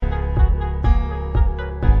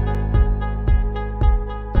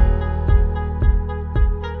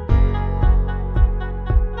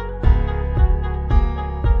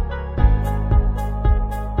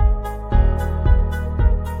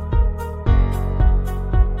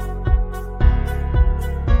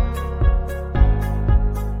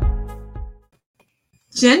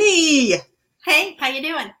Jenny, Hey, how you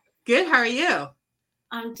doing? good. How are you?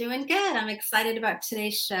 I'm doing good. I'm excited about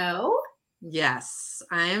today's show. Yes,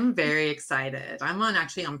 I'm very excited. I'm on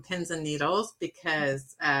actually on pins and needles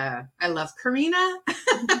because I love Karina.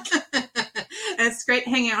 It's great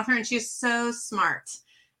hanging out with her, and she's so smart.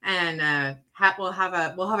 And we'll have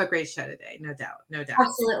a great show today, no doubt, no doubt.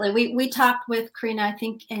 Absolutely. We talked with Karina, I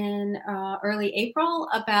think, in early April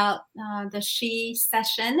about the She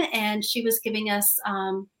session, and she was giving us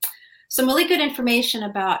some really good information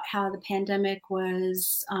about how the pandemic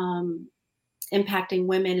was impacting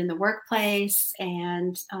women in the workplace.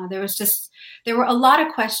 And there were a lot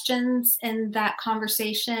of questions in that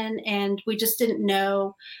conversation, and we just didn't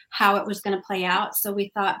know how it was going to play out. So we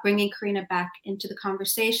thought bringing Karina back into the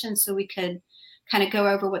conversation so we could kind of go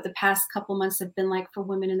over what the past couple months have been like for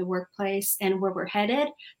women in the workplace and where we're headed.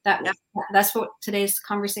 That Yeah, that's what today's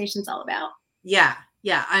conversation is all about. yeah,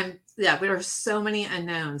 yeah. There were so many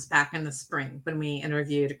unknowns back in the spring when we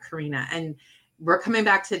interviewed Karina, and we're coming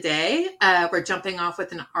back today. We're jumping off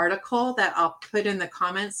with an article that I'll put in the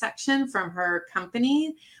comments section from her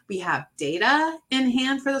company. We have data in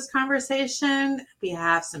hand for this conversation. We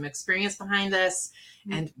have some experience behind us,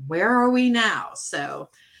 and where are we now? So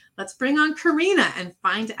let's bring on Karina and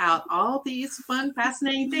find out all these fun,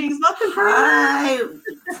 fascinating things. Welcome, Hi. Karina.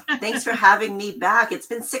 Thanks for having me back. It's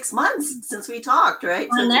been 6 months since we talked, right?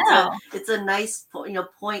 I So know. it's a nice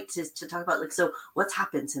point to talk about, like, so what's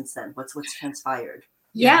happened since then? What's transpired?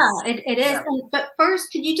 Yeah, Yes. it is. Yeah. But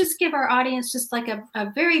first, could you just give our audience just like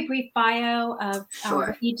a very brief bio of Sure.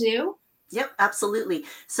 what you do? Yep, absolutely.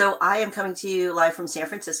 So I am coming to you live from San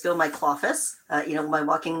Francisco, my Cloffice, my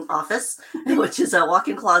walk-in office, which is a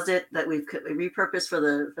walk-in closet that we've repurposed for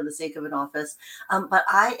the sake of an office. But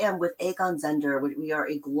I am with Aegon Zender. We are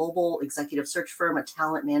a global executive search firm, a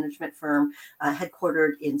talent management firm,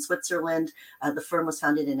 headquartered in Switzerland. The firm was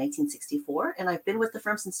founded in 1964, and I've been with the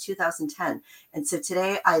firm since 2010. And so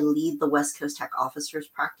today I lead the West Coast Tech Officers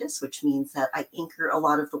practice, which means that I anchor a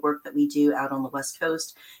lot of the work that we do out on the West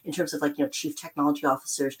Coast in terms of, like, chief technology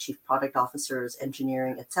officers, chief product officers,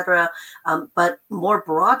 engineering, etc. But more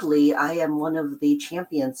broadly, I am one of the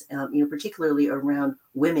champions, particularly around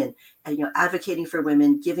women, and advocating for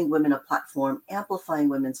women, giving women a platform, amplifying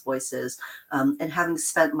women's voices, and having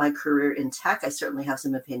spent my career in tech, I certainly have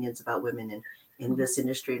some opinions about women in this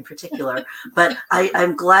industry in particular. But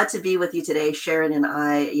I'm glad to be with you today. Sharon and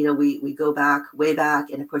I, we go back, way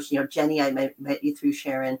back. And of course, Jenny, I met you through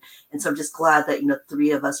Sharon. And so I'm just glad that,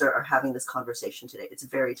 three of us are having this conversation today. It's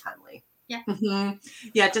very timely. Yeah. Mm-hmm.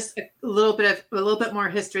 Yeah, just a little bit more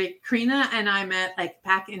history. Karina and I met like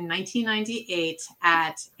back in 1998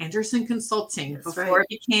 at Anderson Consulting. That's before right.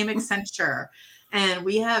 it became Accenture. And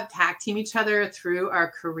we have tag team each other through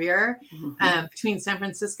our career, between San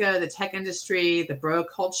Francisco, the tech industry, the bro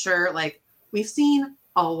culture. Like, we've seen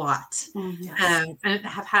a lot, and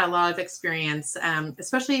have had a lot of experience,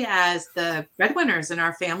 especially as the breadwinners in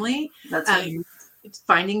our family. That's right.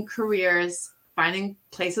 Finding careers, finding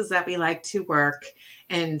places that we like to work.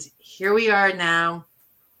 And here we are now,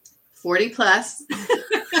 40 plus.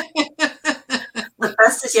 The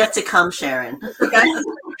best is yet to come, Sharon.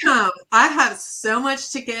 I have so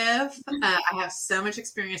much to give. I have so much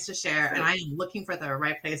experience to share, and I am looking for the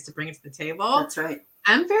right place to bring it to the table. That's right.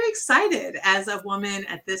 I'm very excited as a woman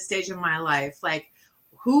at this stage of my life. Like,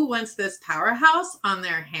 who wants this powerhouse on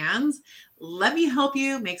their hands? Let me help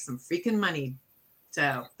you make some freaking money.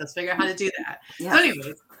 So let's figure out how to do that. Yeah. So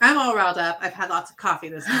anyways, I'm all riled up. I've had lots of coffee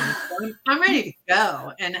this morning. So I'm ready to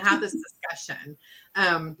go and have this discussion.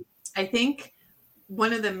 I think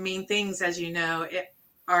one of the main things, as you know,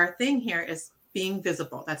 our thing here is being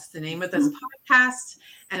visible. That's the name of this podcast.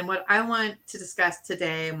 And what I want to discuss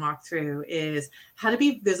today and walk through is how to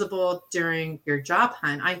be visible during your job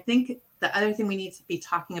hunt. I think the other thing we need to be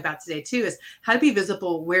talking about today too is how to be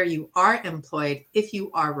visible where you are employed if you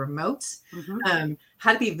are remote,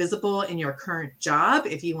 how to be visible in your current job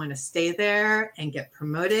if you want to stay there and get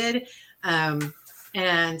promoted. And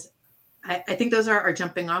I think those are our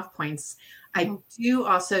jumping off points. I do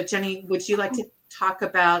also, Jenny, would you like to talk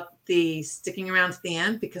about the sticking around to the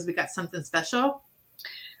end because we got something special?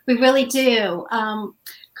 We really do.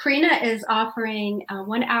 Karina is offering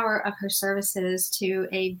 1 hour of her services to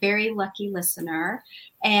a very lucky listener.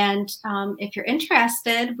 And if you're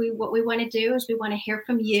interested, what we want to do is we want to hear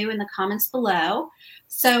from you in the comments below.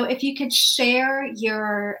 So if you could share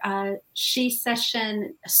your She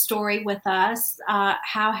Session story with us,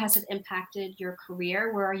 how has it impacted your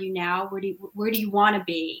career? Where are you now? Where do you want to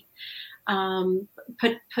be?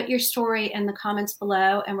 Put your story in the comments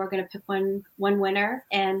below, and we're going to pick one winner,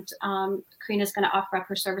 and Karina's going to offer up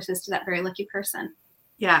her services to that very lucky person.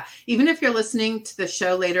 Yeah. Even if you're listening to the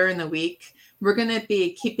show later in the week, we're going to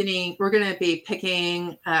be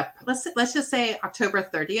picking let's just say October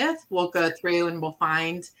 30th. We'll go through and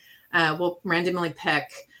we'll randomly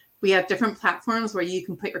pick. We have different platforms where you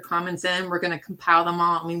can put your comments in. We're going to compile them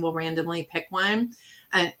all. We'll randomly pick one.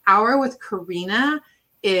 An hour with Karina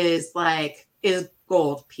is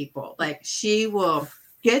gold, people. Like, she will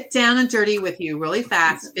get down and dirty with you really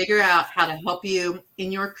fast, figure out how to help you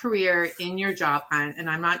in your career, in your job hunt. And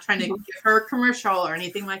I'm not trying to give her a commercial or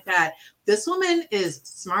anything like that. This woman is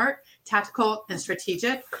smart, tactical, and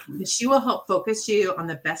strategic, and she will help focus you on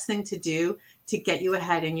the best thing to do to get you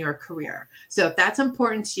ahead in your career. So if that's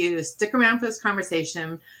important to you, stick around for this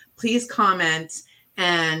conversation. Please comment,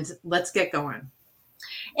 and let's get going.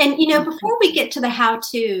 And, before we get to the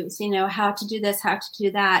how-tos, how to do this, how to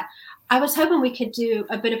do that, I was hoping we could do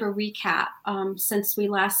a bit of a recap since we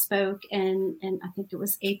last spoke in I think it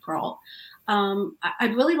was April.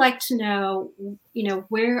 I'd really like to know,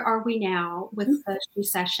 where are we now with the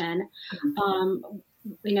recession?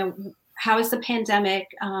 How has the pandemic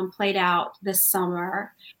played out this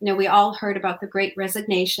summer? We all heard about the Great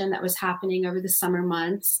Resignation that was happening over the summer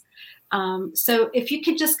months. So if you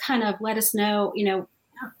could just kind of let us know,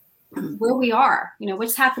 where we are,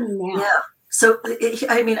 what's happening now. Yeah. So,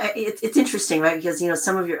 it's interesting, right? Because,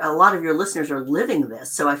 a lot of your listeners are living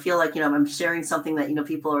this. So I feel like, I'm sharing something that,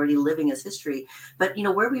 people are already living as history. But,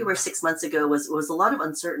 where we were 6 months ago was a lot of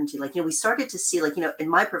uncertainty. Like, we started to see, like, in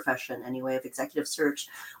my profession anyway, of executive search,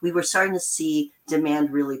 we were starting to see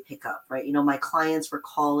demand really pick up, right? My clients were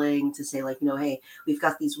calling to say, like, hey, we've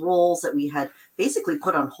got these roles that we had basically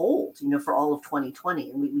put on hold, for all of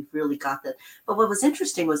 2020. And we've really got that. But what was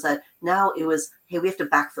interesting was that now it was, hey, we have to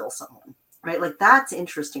backfill someone. Right. Like, that's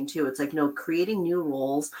interesting, too. It's like, creating new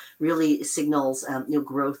roles really signals,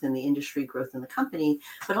 growth in the industry, growth in the company.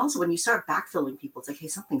 But also when you start backfilling people, it's like, hey,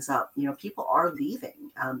 something's up. People are leaving,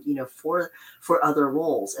 for other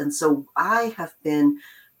roles. And so I have been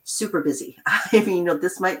super busy.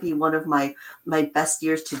 This might be one of my best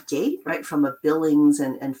years to date, right? From a billings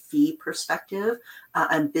and fee perspective.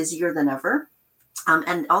 I'm busier than ever.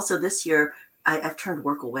 And also this year, I've turned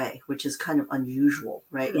work away, which is kind of unusual,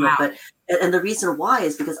 right? Wow. And the reason why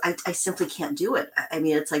is because I simply can't do it.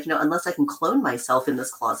 It's like, unless I can clone myself in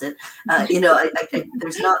this closet,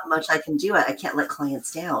 there's not much I can do. I can't let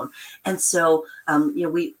clients down. And so,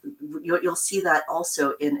 you'll see that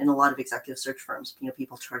also in a lot of executive search firms,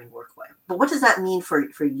 people turning work away. But what does that mean for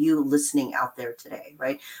you listening out there today,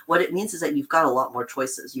 right? What it means is that you've got a lot more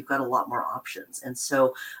choices. You've got a lot more options. And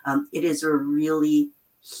so it is a really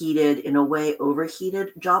heated, in a way,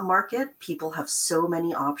 overheated job market. People have so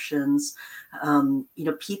many options.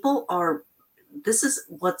 This is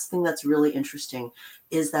what's thing that's really interesting,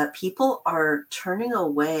 is that people are turning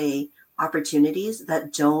away opportunities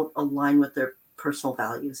that don't align with their personal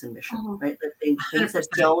values and mission, right? Things that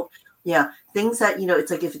don't, things that,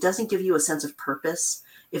 it's like, if it doesn't give you a sense of purpose,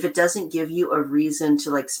 if it doesn't give you a reason to,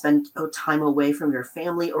 like, spend time away from your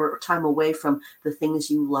family or time away from the things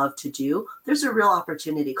you love to do, there's a real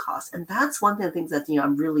opportunity cost. And that's one of the things that,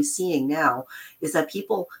 I'm really seeing now, is that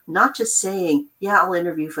people not just saying, yeah, I'll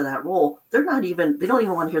interview for that role. They don't even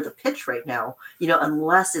want to hear the pitch right now,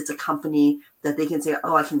 unless it's a company that they can say,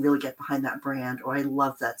 oh, I can really get behind that brand, or I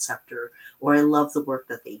love that sector, or I love the work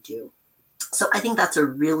that they do. So I think that's a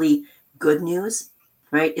really good news,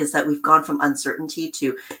 right? Is that we've gone from uncertainty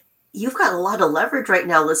to, you've got a lot of leverage right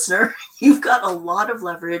now, listener. You've got a lot of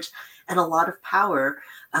leverage and a lot of power,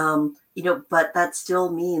 but that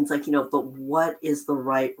still means, like, but what is the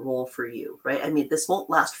right role for you, right? This won't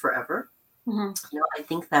last forever. I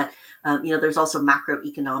think that, there's also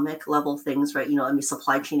macroeconomic level things, right?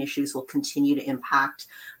 Supply chain issues will continue to impact,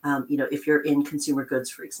 if you're in consumer goods,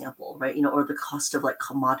 for example, right? Or the cost of, like,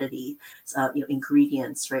 commodity,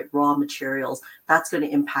 ingredients, right? Raw materials, that's going to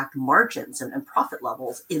impact margins and profit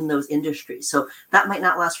levels in those industries. So that might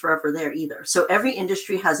not last forever there either. So every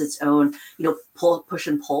industry has its own, push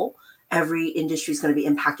and pull. Every industry is going to be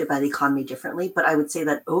impacted by the economy differently. But I would say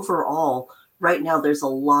that overall, right now, there's a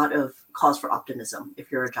lot of cause for optimism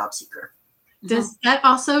if you're a job seeker. Does that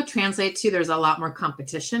also translate to there's a lot more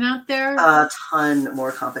competition out there? A ton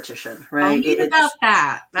more competition, right? About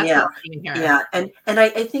that. That's yeah, what I'm here. Yeah. And I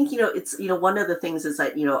think, it's, one of the things is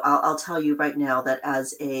that, I'll tell you right now that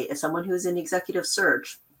as someone who's in executive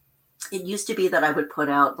search, it used to be that I would put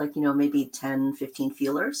out, like, maybe 10, 15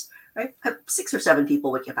 feelers, right? 6 or 7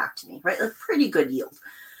 people would get back to me, right? A pretty good yield.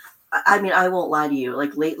 I won't lie to you.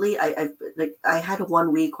 Like, lately, I had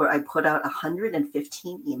 1 week where I put out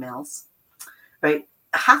 115 emails, right?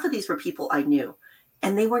 Half of these were people I knew.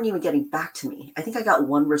 and they weren't even getting back to me. I think I got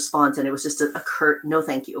one response, and it was just a curt no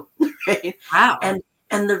thank you. Right? Wow.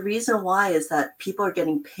 And the reason why is that people are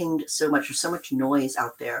getting pinged so much. There's so much noise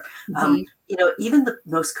out there. Mhm. Even the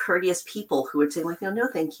most courteous people who would say like, no,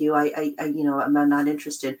 thank you. I'm not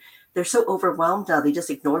interested. They're so overwhelmed now. They just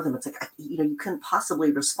ignore them. It's like, you couldn't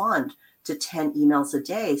possibly respond to 10 emails a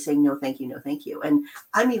day saying no, thank you, no, thank you. And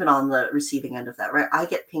I'm even on the receiving end of that, right? I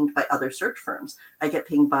get pinged by other search firms. I get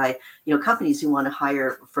pinged by, companies who want to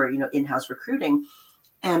hire for, in-house recruiting.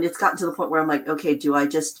 And it's gotten to the point where I'm like, okay, do I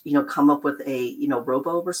just, come up with a,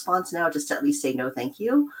 robo response now just to at least say no, thank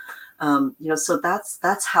you? So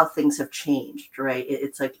that's how things have changed, right?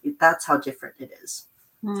 It's like, that's how different it is.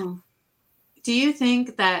 Do you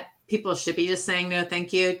think that people should be just saying no,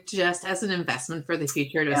 thank you, just as an investment for the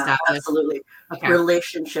future to establish? Absolutely. Okay.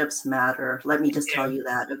 Relationships matter. Let me just tell you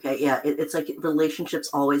that. Okay. Yeah. It's like relationships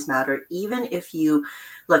always matter. Even if you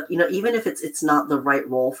look, even if it's not the right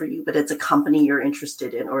role for you, but it's a company you're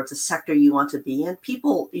interested in, or it's a sector you want to be in,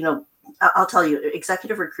 people, I'll tell you,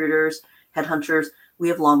 executive recruiters, headhunters, we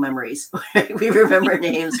have long memories. We remember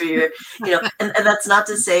names. And that's not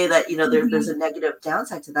to say that, there's a negative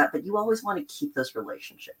downside to that, but you always want to keep those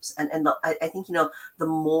relationships. I think, the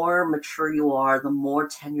more mature you are, the more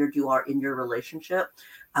tenured you are in your relationship,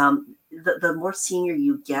 the more senior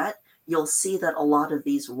you get, you'll see that a lot of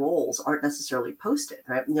these roles aren't necessarily posted,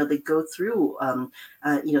 right? They go through,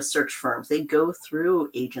 search firms, they go through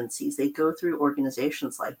agencies, they go through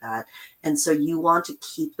organizations like that. And so you want to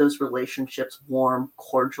keep those relationships warm,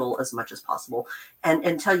 cordial as much as possible.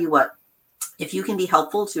 And tell you what, if you can be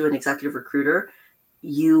helpful to an executive recruiter,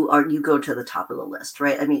 you go to the top of the list,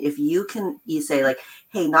 right? I mean, if you say like,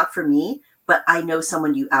 hey, not for me, but I know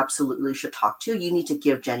someone you absolutely should talk to, you need to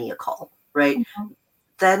give Jenny a call, right? Mm-hmm.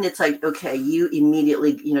 Then it's like, okay, you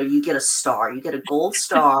immediately, you get a star, you get a gold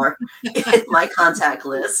star in my contact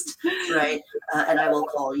list, right? And I will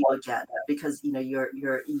call you again because,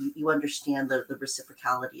 you understand the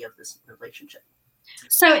reciprocality of this relationship.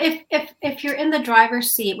 So if you're in the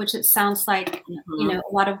driver's seat, which it sounds like, a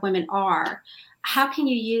lot of women are, how can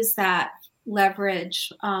you use that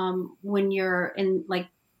leverage when you're in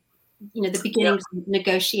the beginnings of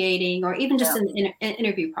negotiating, or even just in an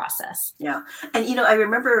interview process? Yeah. And, I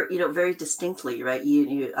remember, very distinctly, right.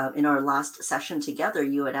 You in our last session together,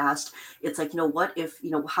 you had asked, it's like, what if,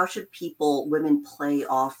 how should women play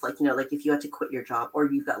off, like if you had to quit your job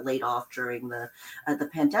or you got laid off during the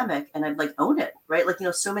pandemic, and I'd like, own it, right? Like,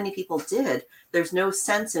 so many people did. There's no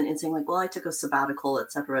sense in saying like, well, I took a sabbatical,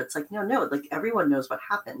 et cetera. It's like, no, like everyone knows what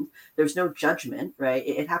happened. There's no judgment, right?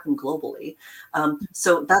 It happened globally.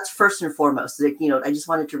 So that's first and foremost, like, I just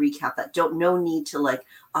wanted to recap that. No need to like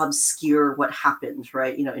obscure what happened,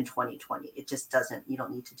 right? In 2020, it just doesn't, you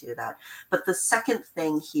don't need to do that. But the second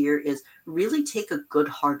thing here is really take a good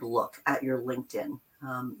hard look at your LinkedIn.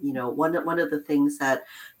 One of the things that,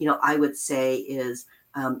 I would say is,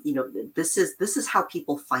 this is how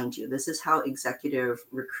people find you. This is how executive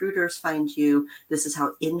recruiters find you. This is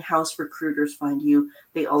how in-house recruiters find you.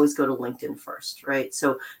 They always go to LinkedIn first, right?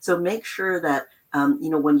 So make sure that,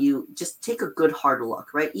 when you just take a good hard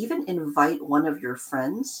look, right? Even invite one of your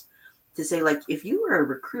friends to say, like, if you were a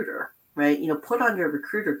recruiter, right, put on your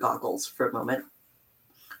recruiter goggles for a moment.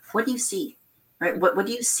 What do you see? Right. What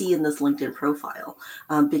do you see in this LinkedIn profile?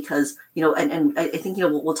 Because, and I think,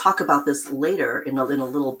 we'll talk about this later in a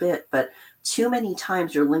little bit, but too many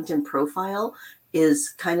times your LinkedIn profile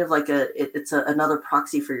is kind of like it's another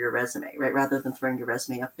proxy for your resume, right? Rather than throwing your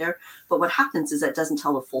resume up there. But what happens is that doesn't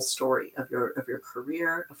tell the full story of your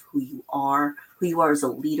career, of who you are as a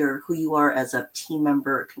leader, who you are as a team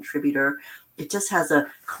member, a contributor. It just has a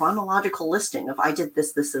chronological listing of I did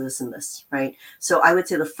this, this, and this, and this, right? So I would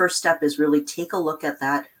say the first step is really take a look at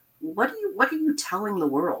that. What are you telling the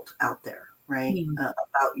world out there, right?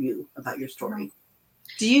 About you, about your story.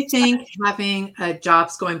 Do you think having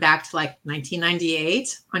jobs going back to like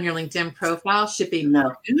 1998 on your LinkedIn profile should be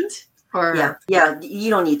prudent? Or yeah, you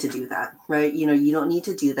don't need to do that, right? You don't need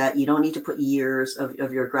to do that. You don't need to put years of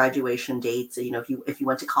your graduation dates. If you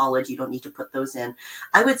went to college, you don't need to put those in.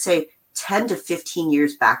 I would say 10 to 15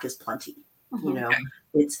 years back is plenty.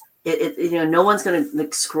 It's no one's going to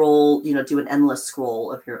like scroll, do an endless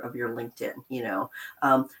scroll of your LinkedIn,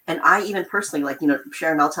 and I even personally, like,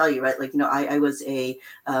 Sharon, I'll tell you, right. Like, I was a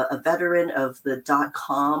veteran of the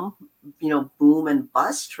 .com, boom and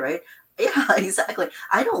bust, right? Yeah, exactly.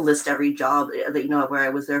 I don't list every job that, where I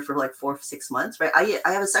was there for like 4 or 6 months, right?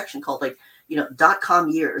 I have a section called like, .com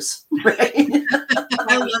years, right?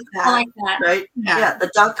 I love that. I like that. Right? Yeah,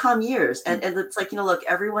 the .com years. And it's like, look,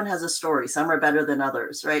 everyone has a story. Some are better than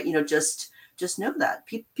others, right? Just know that.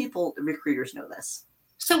 Recruiters know this.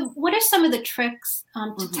 So what are some of the tricks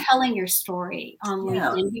to telling your story on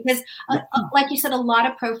LinkedIn? Because like you said, a lot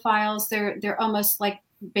of profiles, they're almost like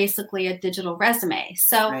basically a digital resume.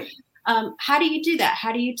 So how do you do that?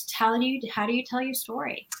 How do you tell your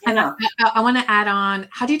story? And I want to add on,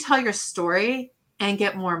 how do you tell your story and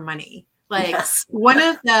get more money? Like one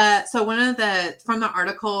of the from the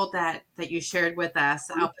article that you shared with us,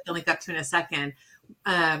 I'll put the link up to in a second.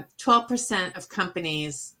 12% of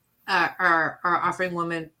companies are offering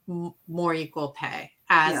women more equal pay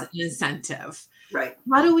as an incentive. Right.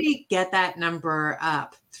 How do we get that number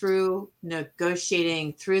up through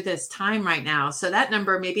negotiating through this time right now? So that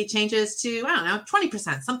number maybe changes to, I don't know,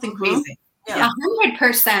 20%, something crazy.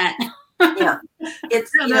 100%.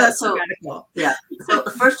 It's so radical. So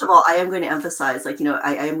first of all, I am going to emphasize, I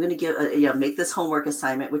am going to give make this homework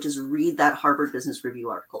assignment, which is read that Harvard Business Review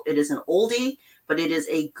article. It is an oldie, but it is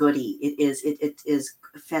a goodie. It is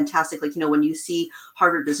fantastic. When you see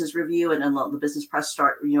Harvard Business Review and the business press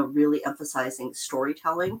start really emphasizing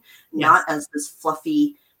storytelling, not as this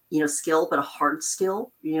fluffy skill, but a hard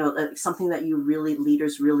skill, something that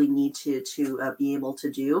leaders really need to be able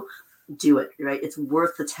to do it, right? It's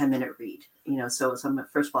worth the 10-minute read, so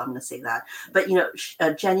first of all, I'm going to say that. But,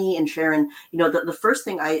 Jenny and Sharon, the first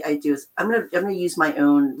thing I do is I'm going to use my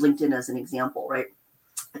own LinkedIn as an example, right?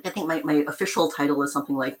 I think my official title is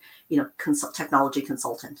something like, technology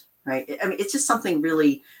consultant, right? I mean, it's just something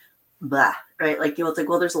really blah, right? It's like,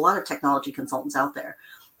 well, there's a lot of technology consultants out there.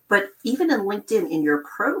 But even in LinkedIn, in your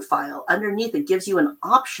profile, underneath it gives you an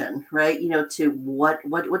option, right? To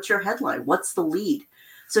what's your headline? What's the lead?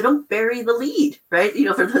 So don't bury the lead, right?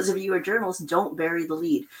 For those of you who are journalists, don't bury the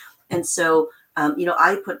lead. And so,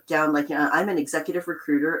 I put down I'm an executive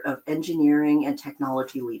recruiter of engineering and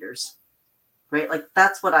technology leaders, right?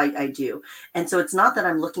 That's what I do. And so it's not that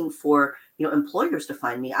I'm looking for, employers to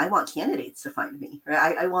find me. I want candidates to find me,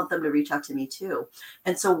 right? I want them to reach out to me too.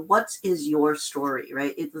 And so what is your story,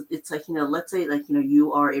 right? It's like, let's say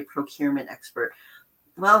you are a procurement expert.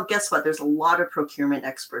 Well, guess what? There's a lot of procurement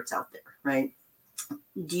experts out there, right?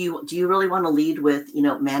 Do you really want to lead with,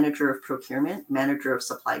 manager of procurement, manager of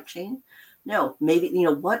supply chain? No, maybe,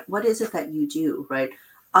 what is it that you do, right?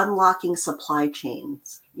 Unlocking supply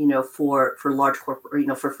chains, for large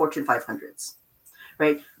corporate, for Fortune 500s,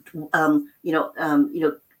 right?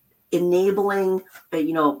 Enabling,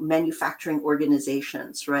 manufacturing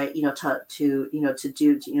organizations, right? To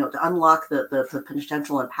unlock the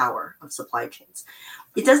potential and power of supply chains.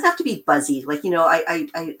 It doesn't have to be buzzy.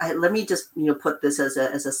 I let me just, put this as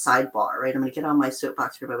a sidebar, right? I'm going to get on my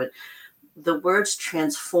soapbox for a moment. The words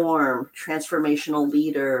transform, transformational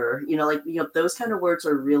leader, those kind of words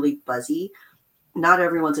are really buzzy. Not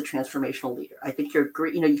everyone's a transformational leader. I think you're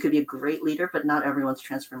great. You could be a great leader, but not everyone's a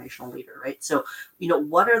transformational leader, right? So,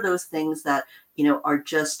 what are those things that, are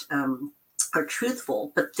just, are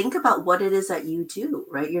truthful, but think about what it is that you do,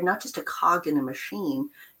 right? You're not just a cog in a machine.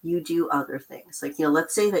 You do other things.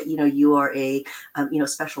 Let's say that, you are a,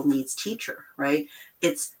 special needs teacher, right?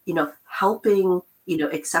 It's, helping,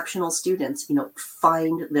 exceptional students,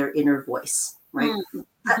 find their inner voice, right?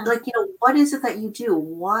 What is it that you do?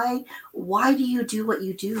 Why do you do what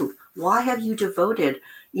you do? Why have you devoted,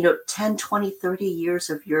 10, 20, 30 years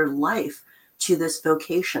of your life to this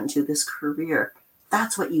vocation, to this career?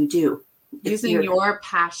 That's what you do. Using your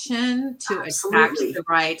passion to attract the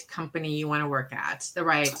right company you want to work at. That's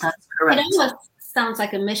correct. It almost sounds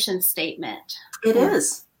like a mission statement. It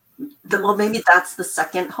is. Well, maybe that's the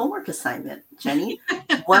second homework assignment, Jenny.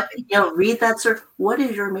 Read that, sir. What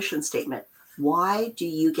is your mission statement? Why do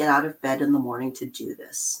you get out of bed in the morning to do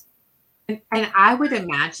this? And I would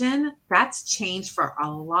imagine that's changed for a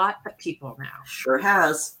lot of people now. Sure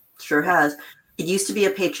has. It used to be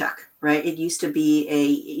a paycheck, right? It used to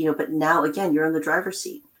be but now again, you're in the driver's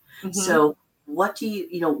seat. Mm-hmm. So what do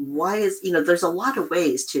why is, there's a lot of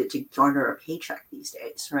ways to garner a paycheck these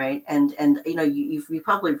days, right? And you've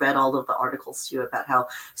probably read all of the articles too about how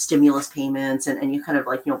stimulus payments and you kind of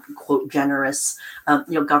quote generous,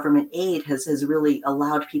 government aid has really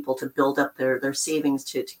allowed people to build up their savings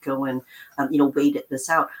to go and, wait this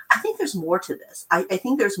out. I think there's more to this. I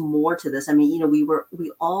think there's more to this. I mean,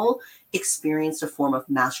 we all experienced a form of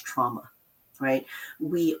mass trauma, right?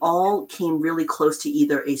 We all came really close to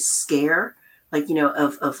either a scare,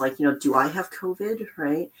 do I have COVID?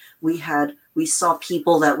 Right. We saw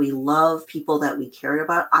people that we love, people that we cared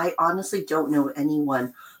about. I honestly don't know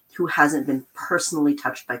anyone who hasn't been personally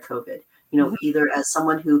touched by COVID, either as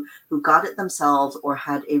someone who got it themselves or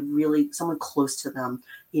had someone close to them,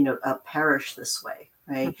 perish this way.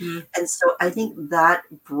 Right. Mm-hmm. And so I think that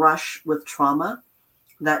brush with trauma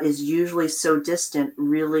that is usually so distant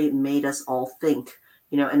really made us all think,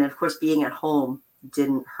 and of course being at home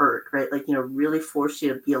didn't hurt, right? Like, really forced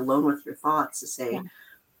you to be alone with your thoughts to say, Yeah.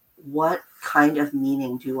 what kind of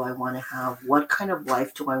meaning do I want to have? What kind of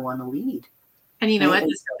life do I want to lead? And you know Right?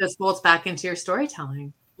 what? This folds back into your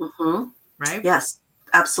storytelling, Mm-hmm. right? Yes,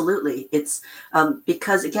 absolutely. It's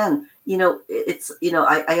because again, it's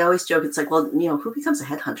I always joke. It's like, well, who becomes a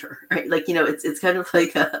headhunter, right? Like, it's kind of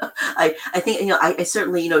like I think I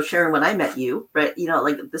certainly Sharon, when I met you, right?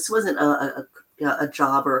 Like this wasn't a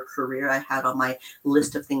job or a career I had on my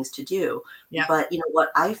list of things to do. Yeah. But what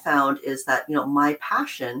I found is that my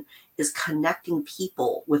passion is connecting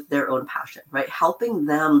people with their own passion, right? Helping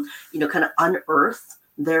them kind of unearth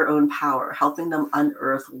their own power, helping them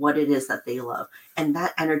unearth what it is that they love. And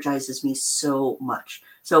that energizes me so much.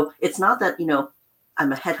 So it's not that,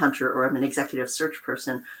 I'm a headhunter or I'm an executive search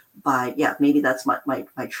person maybe that's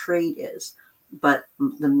my trade is, but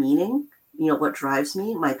the meaning, what drives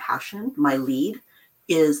me, my passion, my lead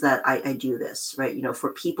is that I do this, right?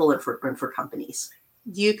 For people and for companies.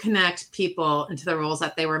 You connect people into the roles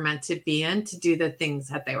that they were meant to be in, to do the things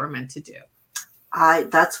that they were meant to do.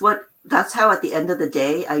 That's how at the end of the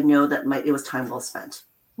day, I know that it was time well spent.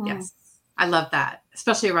 Yes. I love that.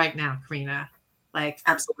 Especially right now, Karina. Like,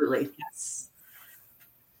 absolutely. Yes.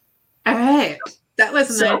 All right. That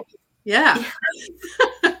was nice. Yeah.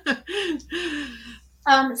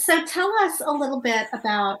 So tell us a little bit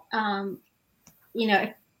about,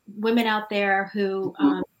 women out there who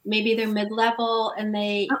maybe they're mid-level and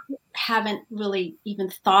they haven't really even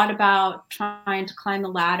thought about trying to climb the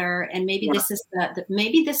ladder. And maybe this is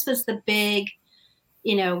maybe this was the big,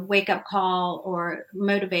 wake up call or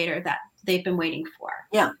motivator that they've been waiting for.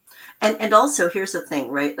 Yeah. And also here's the thing,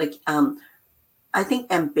 right? Like, I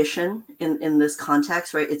think ambition in this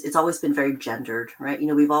context, right? It's always been very gendered, right?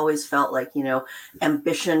 We've always felt like,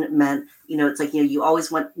 ambition meant, it's like, you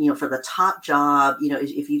always went, for the top job,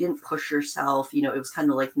 if you didn't push yourself, it was kind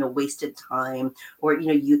of like, wasted time, or,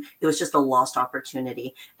 it was just a lost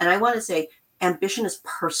opportunity. And I want to say ambition is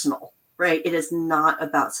personal, right? It is not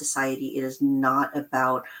about society. It is not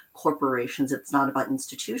about corporations. It's not about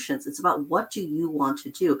institutions. It's about, what do you want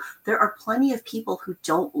to do? There are plenty of people who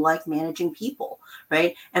don't like managing people,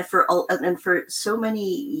 right? And for so many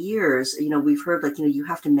years, we've heard like, you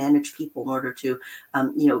have to manage people in order to,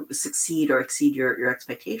 succeed or exceed your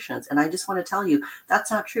expectations. And I just want to tell you,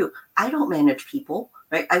 that's not true. I don't manage people,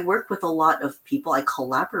 right? I work with a lot of people. I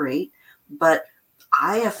collaborate, but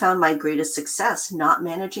I have found my greatest success not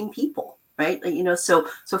managing people, right? So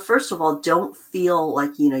first of all, don't feel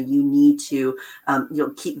like, you need to,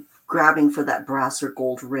 keep grabbing for that brass or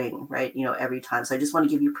gold ring, right? Every time. So I just want to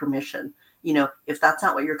give you permission, if that's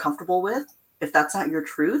not what you're comfortable with, if that's not your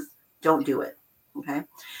truth, don't do it. Okay.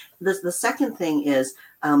 The second thing is,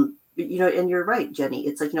 and you're right, Jenny,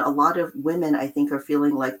 it's like, a lot of women, I think, are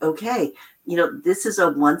feeling like, okay, this is a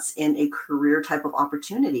once in a career type of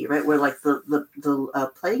opportunity, right? Where like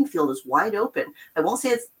the playing field is wide open. I won't say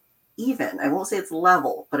it's even, I won't say it's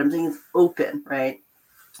level, but I'm saying it's open, right?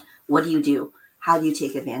 What do? How do you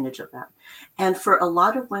take advantage of that? And for a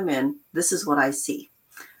lot of women, this is what I see.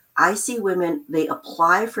 I see women, they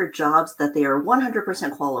apply for jobs that they are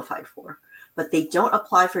 100% qualified for, but they don't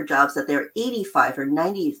apply for jobs that they're 85 or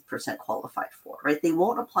 90% qualified for, right? They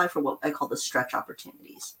won't apply for what I call the stretch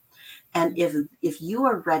opportunities. And if you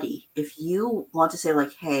are ready, if you want to say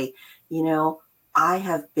like, hey, I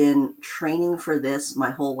have been training for this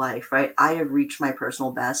my whole life, right? I have reached my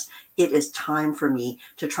personal best. It is time for me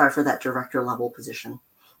to try for that director level position.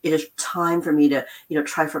 It is time for me to,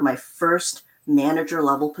 try for my first manager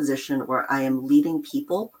level position where I am leading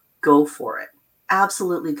people. Go for it.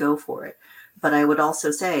 Absolutely go for it. But I would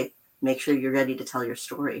also say, make sure you're ready to tell your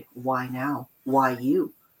story. Why now? Why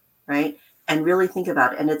you? Right? And really think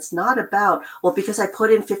about it. And it's not about, well, because I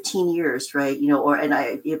put in 15 years, right?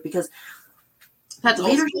 Because that's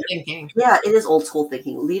old school thinking. Yeah, it is old school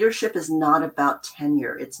thinking. Leadership is not about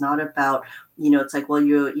tenure. It's not about, it's like, well,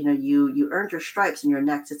 you earned your stripes and you're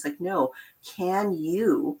next. It's like, no, can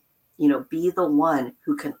you, be the one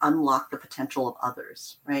who can unlock the potential of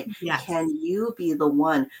others, right? Yes. Can you be the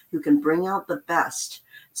one who can bring out the best?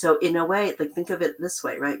 So in a way, like, think of it this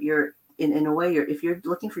way, right? You're in a way, if you're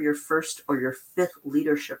looking for your first or your fifth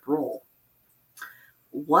leadership role,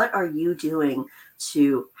 what are you doing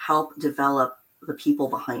to help develop the people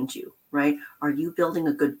behind you, right? Are you building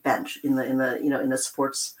a good bench in the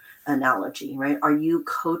sports analogy, right? Are you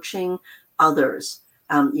coaching others?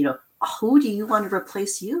 Who do you want to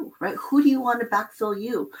replace you, right? Who do you want to backfill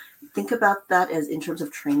you? Think about that as in terms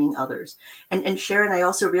of training others. And Sharon, I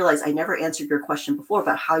also realized I never answered your question before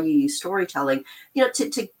about how you use storytelling,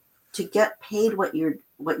 to get paid what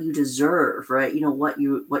what you deserve, right? What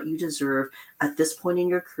you deserve at this point in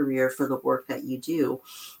your career for the work that you do.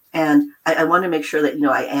 And I want to make sure that,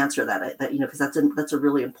 I answer that, because that's a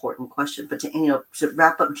really important question. But to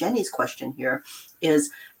wrap up Jenny's question here is,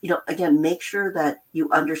 again, make sure that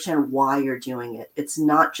you understand why you're doing it. It's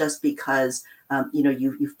not just because,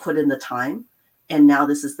 you've put in the time and now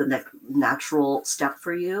this is the natural step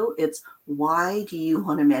for you. It's why do you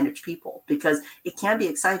want to manage people? Because it can be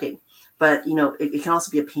exciting, but it can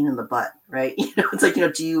also be a pain in the butt, right? It's like,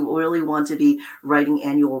 do you really want to be writing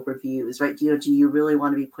annual reviews, right? Do you really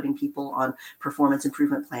want to be putting people on performance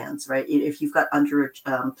improvement plans, right? If you've got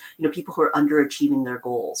people who are underachieving their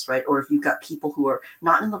goals, right? Or if you've got people who are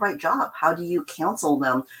not in the right job, how do you counsel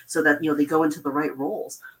them so that they go into the right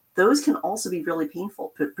roles? Those can also be really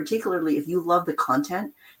painful, particularly if you love the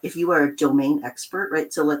content, if you are a domain expert,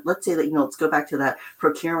 right? So let's say that, let's go back to that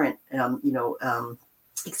procurement,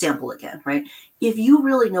 example again, right? If you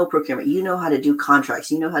really know procurement, you know how to do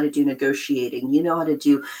contracts, you know how to do negotiating, you know how to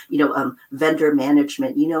do, vendor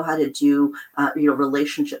management, you know how to do,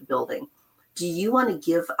 relationship building. Do you want to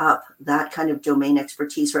give up that kind of domain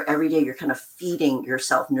expertise where every day you're kind of feeding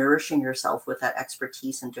yourself, nourishing yourself with that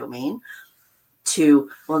expertise and domain to,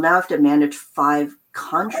 well, now I have to manage 5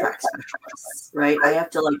 contract specialists, right? I have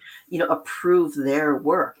to approve their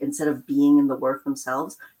work instead of being in the work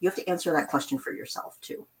themselves. You have to answer that question for yourself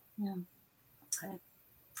too. Yeah. Okay.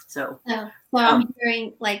 So I'm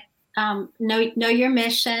hearing know your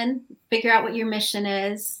mission, figure out what your mission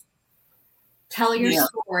is, tell your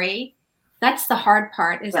story. That's the hard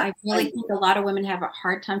part. I really think a lot of women have a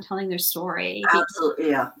hard time telling their story. Absolutely,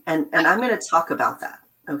 yeah. And I'm going to talk about that.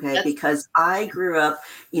 Okay, because I grew up,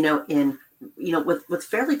 in with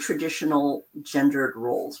fairly traditional gendered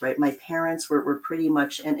roles, right? My parents were pretty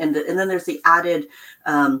much, and then there's the added,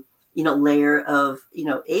 layer of,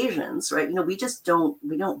 Asians, right?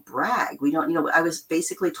 We don't brag. We don't, I was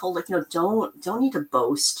basically told don't need to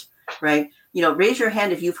boast, right? Raise your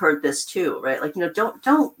hand if you've heard this too, right?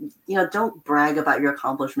 Don't brag about your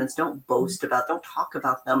accomplishments. Don't boast about, don't talk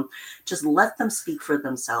about them. Just let them speak for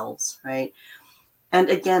themselves, right? And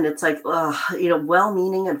again, it's like,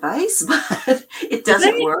 well-meaning advice, but it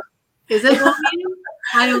doesn't work. Is it well-meaning?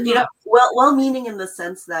 I don't know. Well-meaning in the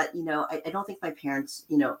sense that, I don't think my parents,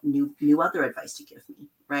 knew other advice to give me,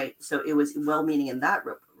 right? So it was well-meaning in that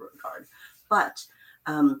regard. But,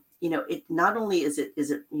 it not only is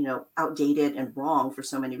it outdated and wrong for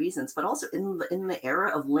so many reasons, but also in the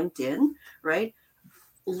era of LinkedIn, right?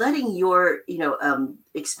 Letting your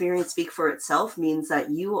experience speak for itself means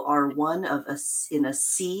that you are one of in a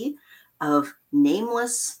sea of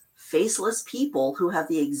nameless, faceless people who have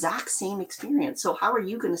the exact same experience. So how are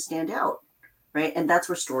you going to stand out, right? And that's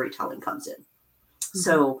where storytelling comes in. Mm-hmm.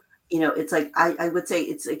 So it's like I would say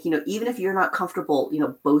it's like even if you're not comfortable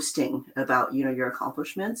boasting about your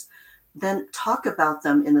accomplishments, then talk about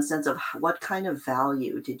them in the sense of what kind of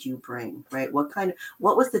value did you bring, right? What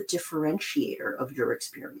was the differentiator of your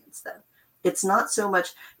experience then? It's not so much,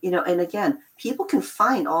 and again, people can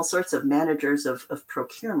find all sorts of managers of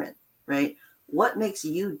procurement, right? What makes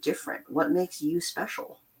you different? What makes you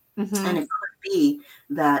special? Mm-hmm. And it could be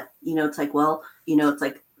that, it's like, well, it's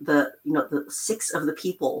like the 6 of the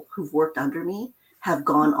people who've worked under me have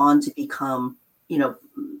gone on to become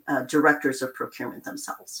directors of procurement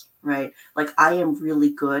themselves, right? Like I am really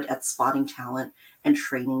good at spotting talent and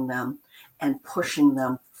training them and pushing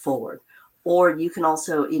them forward. Or you can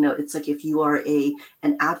also, it's like if you are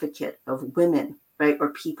an advocate of women, right? Or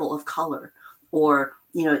people of color, or,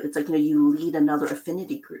 it's like, you lead another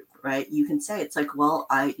affinity group, right? You can say, it's like, well,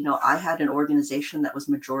 I had an organization that was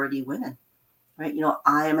majority women, right?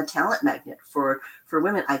 I am a talent magnet for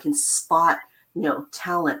women. I can spot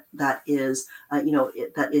talent that is,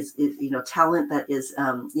 talent that is,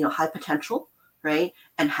 high potential, right?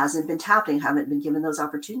 And hasn't been tapped and haven't been given those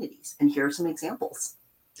opportunities. And here are some examples,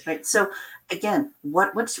 right? So again,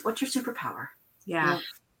 what's your superpower? Yeah.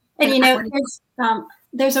 And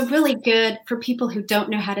there's a really good, for people who don't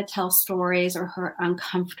know how to tell stories or who are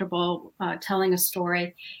uncomfortable telling a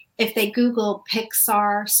story, if they Google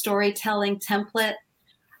Pixar storytelling template,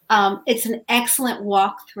 it's an excellent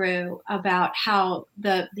walkthrough about how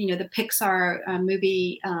the Pixar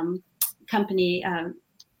movie company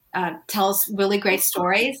tells really great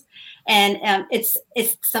stories, and it's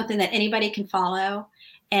something that anybody can follow,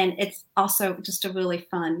 and it's also just a really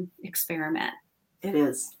fun experiment. It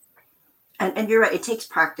is. And you're right, it takes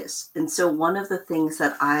practice. And so one of the things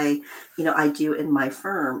that I do in my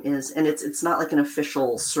firm is, and it's not like an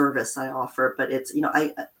official service I offer, but it's,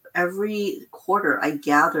 every quarter I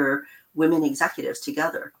gather women executives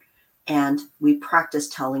together and we practice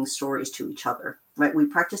telling stories to each other, right? We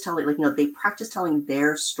practice telling, like, they practice telling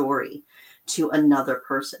their story to another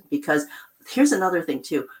person, because here's another thing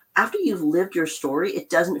too. After you've lived your story, it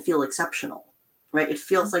doesn't feel exceptional, right? It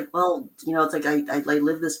feels like, well, it's like I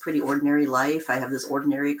live this pretty ordinary life. I have this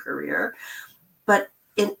ordinary career. But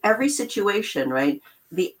in every situation, right,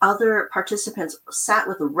 the other participants sat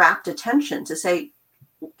with rapt attention to say,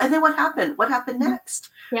 and then what happened? What happened next?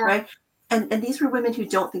 Yeah. Right? And these were women who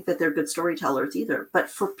don't think that they're good storytellers either. But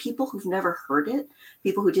for people who've never heard it,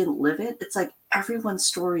 people who didn't live it, it's like everyone's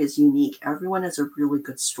story is unique. Everyone has a really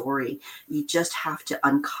good story. You just have to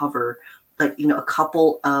uncover, like, a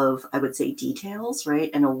couple of, I would say, details, right?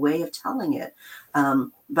 And a way of telling it.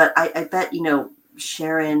 But I bet,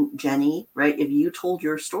 Sharon, Jenny, right? If you told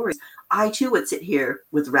your stories, I too would sit here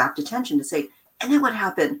with rapt attention to say, and then what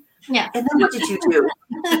happened? Yeah. And then what did you do?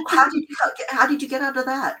 How did you get out of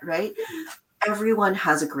that? Right? Everyone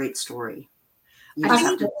has a great story.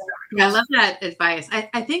 I love that advice.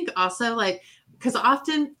 I think also, like, because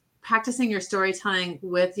often practicing your storytelling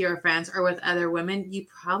with your friends or with other women, you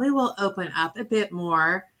probably will open up a bit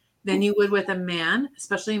more than you would with a man,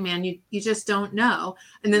 especially a man you just don't know.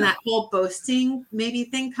 And then that whole boasting maybe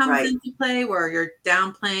thing comes into play, where you're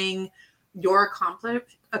downplaying your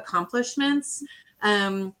accomplishments.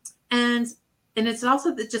 And it's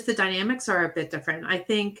also just the dynamics are a bit different. I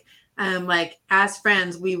think, like, as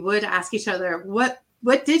friends, we would ask each other,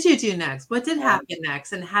 what did you do next? What did happen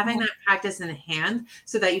next? And having that practice in hand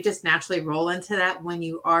so that you just naturally roll into that when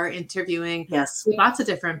you are interviewing with lots of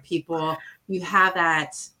different people. You have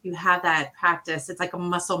that practice. It's like a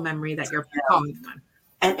muscle memory that you're calling on.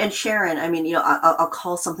 And Sharon, I mean, I'll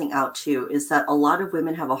call something out too, is that a lot of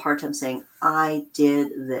women have a hard time saying, I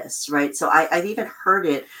did this, right? So I've even heard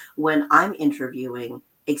it when I'm interviewing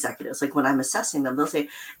executives, like when I'm assessing them, they'll say,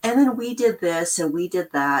 and then we did this and we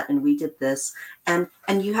did that and we did this. And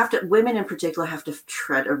you have to, women in particular have to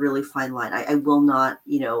tread a really fine line. I will not,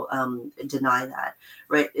 deny that,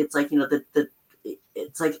 right? It's like,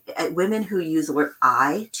 it's like women who use the word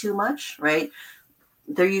I too much, right?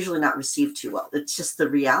 They're usually not received too well. It's just the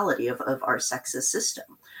reality of our sexist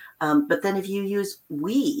system. But then if you use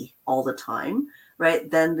we all the time, right,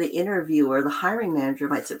 then the interviewer, the hiring manager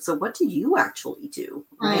might say, so what do you actually do?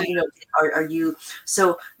 Right? Are you,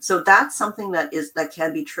 so that's something that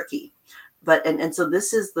can be tricky. But, and so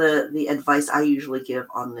this is the advice I usually give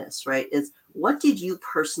on this, right, is what did you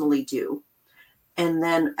personally do? And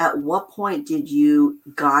then at what point did you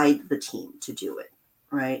guide the team to do it?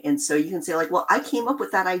 Right. And so you can say, like, well, I came up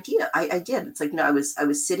with that idea. I did. It's like, I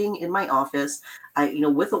was sitting in my office,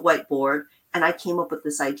 with a whiteboard, and I came up with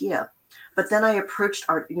this idea. But then I approached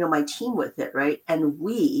my team with it. Right. And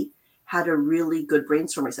we had a really good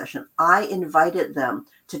brainstorming session. I invited them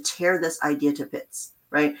to tear this idea to bits.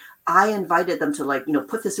 Right. I invited them to,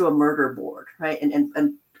 put this through a murder board. Right.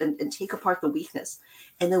 And take apart the weakness.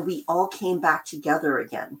 And then we all came back together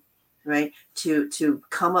again. Right. To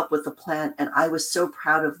come up with a plan. And I was so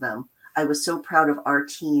proud of them. I was so proud of our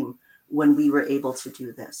team when we were able to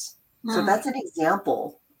do this. So that's an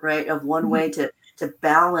example, right, of one way to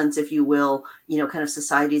balance, if you will, kind of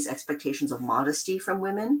society's expectations of modesty from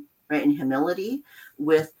women, right, and humility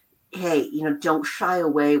with, hey, don't shy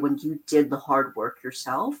away when you did the hard work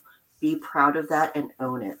yourself. Be proud of that and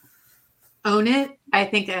own it. Own it. I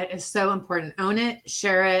think that is so important. Own it,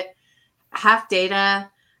 share it, have data.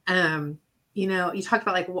 You talked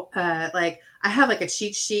about like I have like a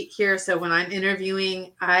cheat sheet here. So when I'm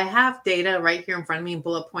interviewing, I have data right here in front of me,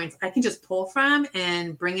 bullet points I can just pull from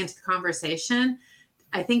and bring into the conversation.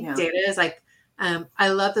 I think data is like, I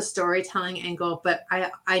love the storytelling angle, but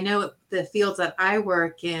I know the fields that I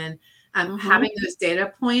work in, having those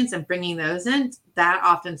data points and bringing those in, that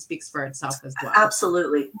often speaks for itself as well.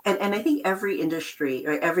 Absolutely. And I think every industry,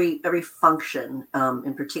 right, every function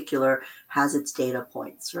in particular has its data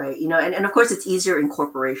points, right? And of course it's easier in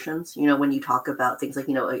corporations, when you talk about things like,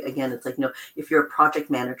 again, it's like, if you're a project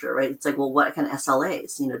manager, right? It's like, well, what kind of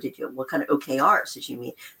SLAs, what kind of OKRs did you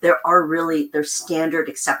meet? There's standard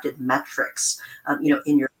accepted metrics,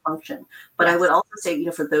 in your function. But I would also say,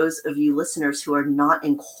 for those of you listeners who are not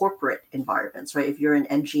in corporate environments, right? If you're in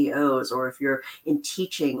NGOs or if you're in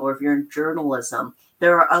teaching or if you're in journalism,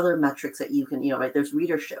 there are other metrics that you can, right? There's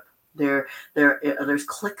readership. There's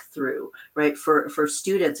click-through, right? For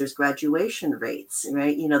students, there's graduation rates,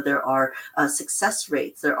 right? There are success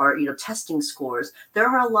rates, there are, testing scores. There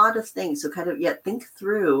are a lot of things. So kind of, think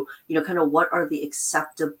through, kind of what are the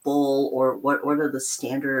acceptable or what are the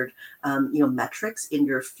standard, metrics in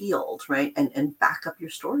your field, right? And back up your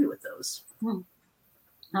story with those.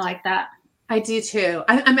 I like that. I do too.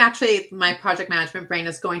 I'm actually, my project management brain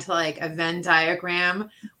is going to like a Venn diagram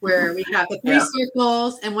where we have the three Yeah.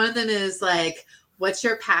 circles, and one of them is like, what's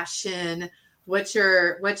your passion? What's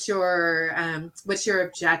your objective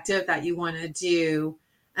that you want to do?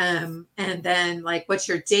 And then like, what's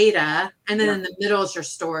your data? And then in the middle is your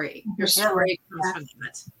story. Your story comes from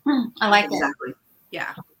that. I like it. Exactly.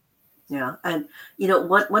 Yeah. Yeah. And,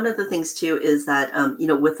 one of the things too is that,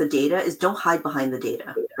 with the data is don't hide behind the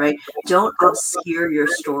data, right? Don't obscure your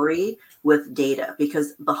story with data,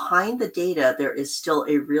 because behind the data, there is still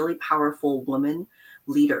a really powerful woman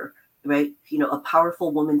leader, right? A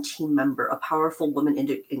powerful woman team member, a powerful woman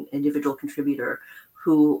individual contributor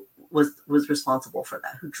who was responsible for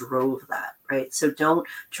that, who drove that, right? So don't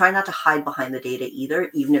try not to hide behind the data either,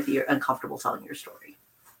 even if you're uncomfortable telling your story.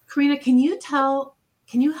 Karina, can you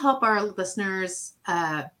help our listeners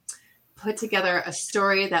put together a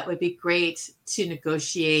story that would be great to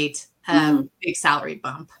negotiate a big salary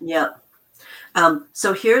bump? Yeah.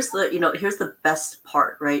 So here's the best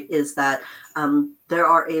part, right? Is that there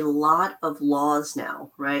are a lot of laws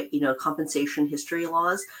now, right? Compensation history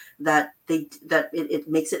laws that it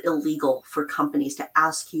makes it illegal for companies to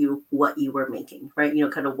ask you what you were making, right?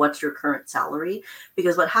 Kind of what's your current salary?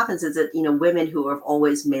 Because what happens is that, women who have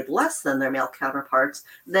always made less than their male counterparts,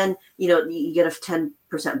 then, you get a 10%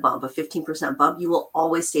 bump, a 15% bump, you will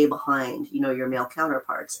always stay behind, your male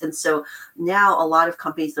counterparts. And so now a lot of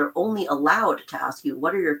companies, they're only allowed to ask you,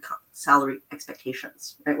 what are your salary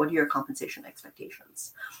expectations, right? What are your compensation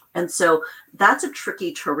expectations? And so that's a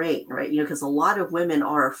tricky terrain, right? Because a lot of women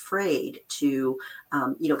are afraid to,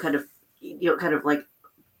 kind of like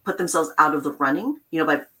put themselves out of the running,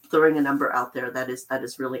 by throwing a number out there that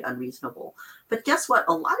is really unreasonable. But guess what?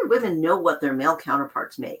 A lot of women know what their male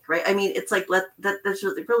counterparts make, right? I mean, it's like there's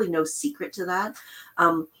really no secret to that.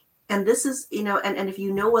 And this is, and if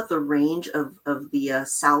you know what the range of the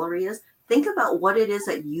salary is, think about what it is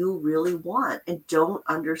that you really want and don't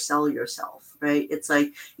undersell yourself, right? It's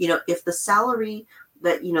like, if the salary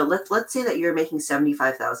that, let's say that you're making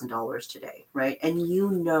 $75,000 today, right? And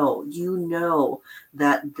you know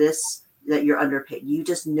that that you're underpaid. You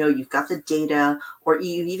just know, you've got the data, or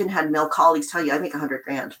you've even had male colleagues tell you, I make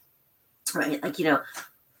 $100,000, right? Like,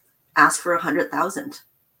 ask for 100,000.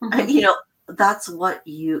 That's what,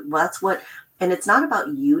 and it's not about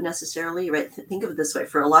you necessarily, right? Think of it this way.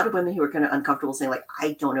 For a lot of women who are kind of uncomfortable saying like,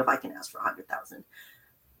 I don't know if I can ask for 100,000.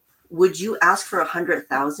 Would you ask for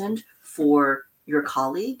 100,000 for your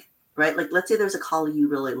colleague, right? Like, let's say there's a colleague you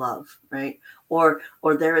really love, right? Or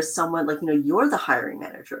there is someone like, you're the hiring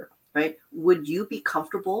manager, right? Would you be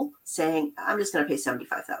comfortable saying, I'm just going to pay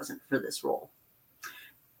 75,000 for this role?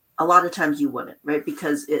 A lot of times you wouldn't, right?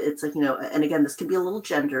 Because it's like, and again, this can be a little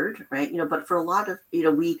gendered, right? But for a lot of,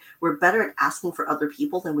 we're better at asking for other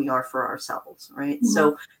people than we are for ourselves, right? Mm-hmm.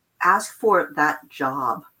 So ask for that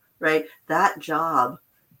job, right? That job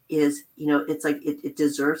is, it's like, it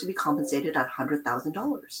deserves to be compensated at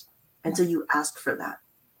 $100,000. And so you ask for that.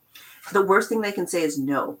 The worst thing they can say is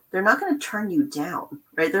no. They're not going to turn you down,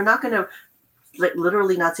 right? They're not going to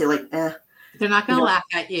literally not say like, They're not going to laugh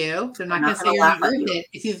at you. They're not going to say you're not worth it.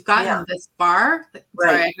 If you've gotten this far,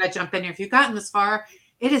 sorry, I got to jump in here. If you've gotten this far,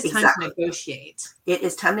 it is time to negotiate. It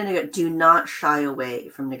is time to negotiate. Do not shy away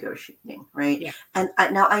from negotiating, right? Yeah. And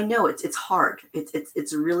now I know it's hard.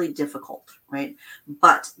 It's really difficult, right?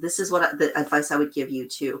 But this is what the advice I would give you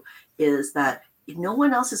too, is that no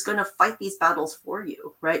one else is going to fight these battles for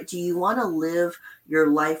you, right? Do you want to live your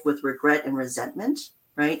life with regret and resentment?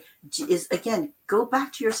 Right? Is again, go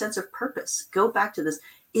back to your sense of purpose. Go back to this.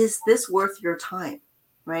 Is this worth your time?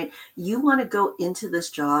 Right? You want to go into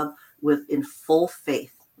this job in full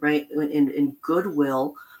faith, right? In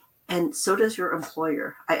goodwill. And so does your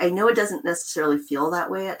employer. I know it doesn't necessarily feel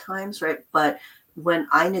that way at times, right? But when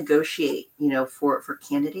I negotiate, for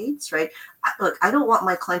candidates, right? Look, I don't want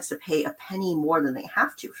my clients to pay a penny more than they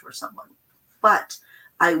have to for someone, but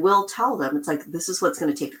I will tell them, it's like, this is what it's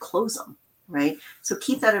going to take to close them. Right. So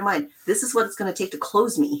keep that in mind. This is what it's going to take to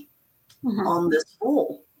close me on this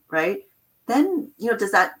role. Right. Then,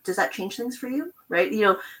 does that change things for you? Right.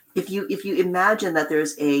 If you imagine that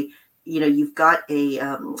there's you've got a,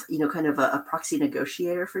 kind of a proxy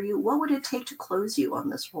negotiator for you, what would it take to close you on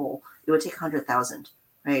this role? It would take 100,000.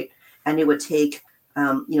 Right. And it would take,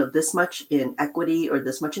 this much in equity or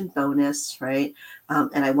this much in bonus. Right.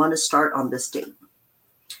 And I want to start on this date.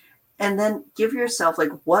 And then give yourself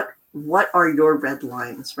like, what are your red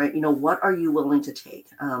lines, right? What are you willing to take?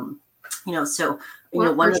 So, one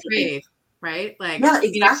of the things, right? Like Yeah, an extra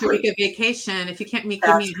exactly. week of vacation. If you can't give me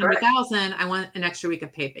That's correct. 100,000, I want an extra week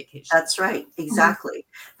of paid vacation. That's right. Exactly.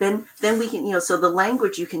 Then we can, so the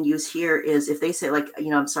language you can use here is if they say like,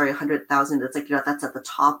 I'm sorry, 100,000, it's like, that's at the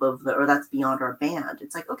top of or that's beyond our band.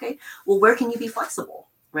 It's like, okay, well, where can you be flexible?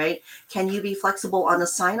 Right? Can you be flexible on a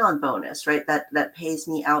sign-on bonus, right? That pays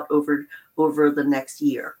me out over the next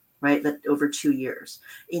year, right? That over 2 years,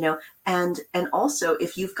 and also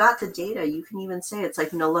if you've got the data, you can even say it's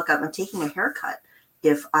like, look, I'm taking a haircut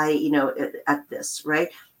if I, at this, right?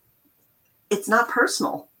 It's not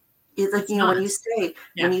personal. It's like, It's not. when you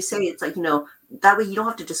say it's like, that way you don't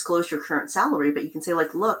have to disclose your current salary, but you can say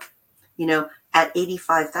like, look, at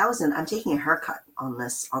 85,000, I'm taking a haircut on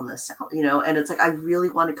this, and it's like, I really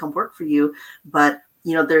want to come work for you. But,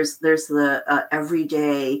 there's the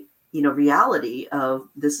everyday, reality of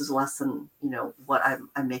this is less than, what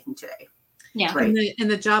I'm making today. Yeah. Right. In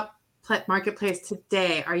the job marketplace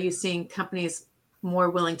today, are you seeing companies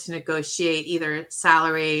more willing to negotiate either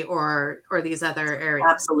salary or these other areas?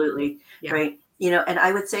 Absolutely. Yeah. Right. And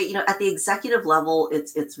I would say, at the executive level,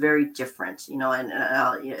 it's very different, and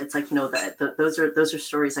it's like, those are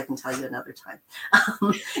stories I can tell you another time.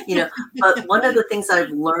 But one of the things I've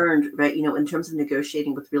learned, right, in terms of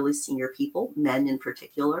negotiating with really senior people, men in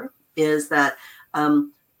particular, is that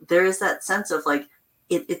there is that sense of like,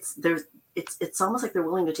 it's almost like they're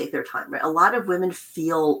willing to take their time, right? A lot of women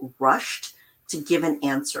feel rushed to give an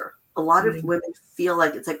answer. A lot of women feel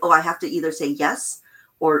like it's like, oh, I have to either say yes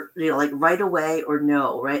or, like right away or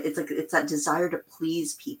no, right? It's like, it's that desire to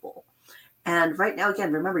please people. And right now,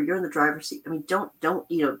 again, remember, you're in the driver's seat. I mean, don't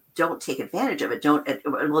take advantage of it. Don't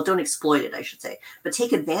exploit it, I should say, but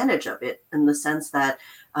take advantage of it in the sense that,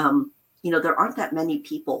 there aren't that many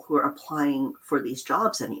people who are applying for these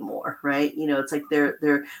jobs anymore, right? It's like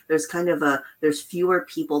there's kind of there's fewer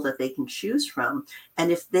people that they can choose from.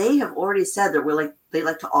 And if they have already said that they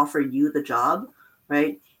like to offer you the job,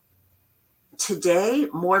 right? Today,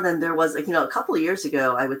 more than there was, like, a couple of years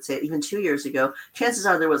ago, I would say even 2 years ago, chances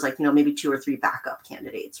are there was like, maybe 2 or 3 backup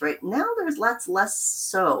candidates, right? Now there's less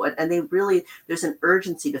so. And there's an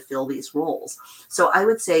urgency to fill these roles. So I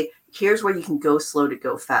would say, here's where you can go slow to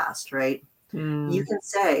go fast, right? You can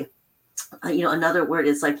say, another word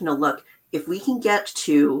is like, look, if we can get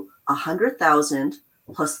to 100,000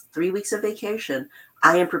 plus 3 weeks of vacation,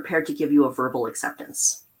 I am prepared to give you a verbal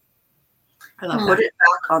acceptance. I love Put it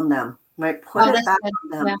back on them. Right, put it back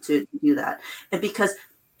on them to do that. And because,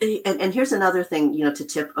 and here's another thing, to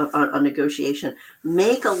tip on negotiation: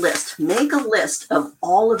 make a list of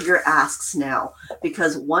all of your asks now.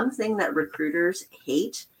 Because one thing that recruiters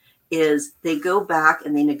hate is they go back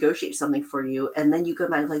and they negotiate something for you, and then you go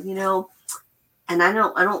back like, and I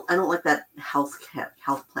don't like that health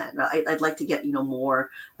plan. I'd like to get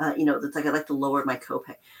more. It's like I'd like to lower my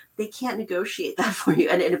copay. They can't negotiate that for you,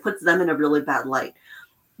 and it puts them in a really bad light.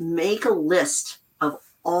 Make a list of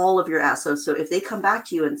all of your asks. So if they come back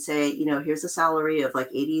to you and say, here's a salary of like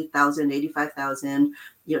 80,000, 85,000,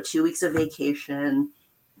 2 weeks of vacation,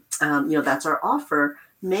 that's our offer.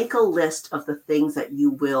 Make a list of the things that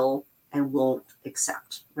you will and won't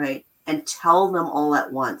accept, right? And tell them all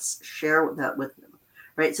at once. Share that with them,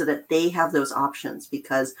 right? So that they have those options,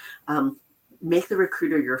 because make the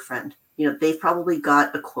recruiter your friend. They've probably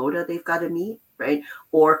got a quota they've got to meet, right?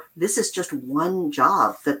 Or this is just one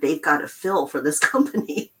job that they've got to fill for this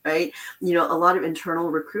company, right? A lot of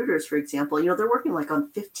internal recruiters, for example, they're working like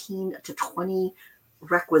on 15 to 20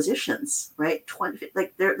 requisitions, right? 20,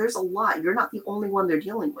 like there's a lot. You're not the only one they're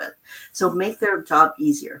dealing with. So make their job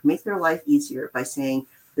easier, make their life easier by saying,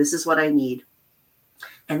 this is what I need.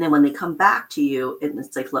 And then when they come back to you,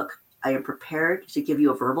 it's like, look, I am prepared to give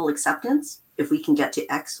you a verbal acceptance if we can get to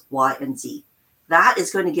X, Y, and Z. That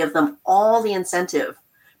is going to give them all the incentive,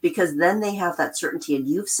 because then they have that certainty, and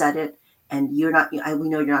you've said it, and we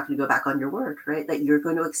know you're not going to go back on your word, right? That you're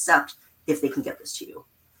going to accept if they can get this to you.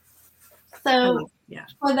 So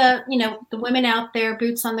for the women out there,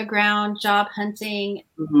 boots on the ground, job hunting,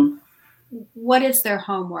 what is their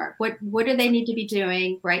homework? What do they need to be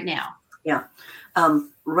doing right now? Yeah.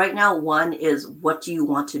 Right now, one is, what do you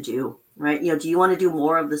want to do, right? Do you want to do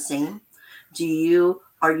more of the same?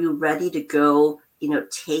 Are you ready to go,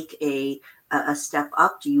 take a step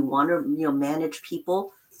up? Do you want to, manage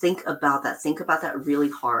people? Think about that. Think about that really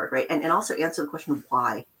hard, right? And also answer the question,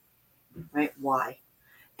 why, right? Why?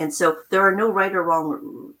 And so there are no right or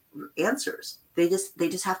wrong answers. They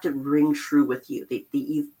just have to ring true with you.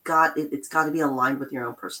 It's got to be aligned with your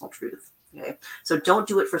own personal truth. Okay. So don't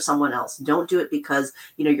do it for someone else. Don't do it because,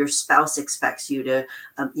 your spouse expects you to,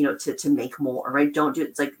 to make more, right? Don't do it.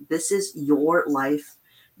 It's like, this is your life.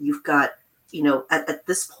 You've got at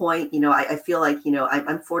this point, I feel like,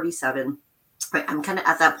 I'm 47. Right, I'm kind of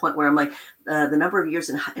at that point where I'm like, the number of years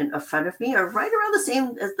in front of me are right around the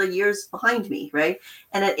same as the years behind me, right?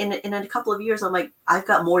 And in a couple of years, I'm like, I've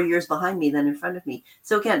got more years behind me than in front of me.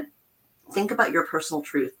 So again, think about your personal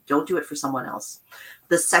truth. Don't do it for someone else.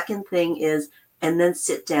 The second thing is, and then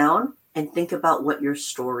sit down and think about what your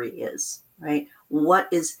story is, right?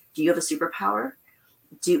 Do you have a superpower?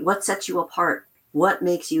 What sets you apart? What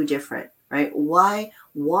makes you different, right? Why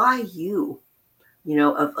you?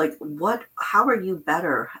 How are you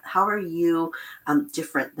better? How are you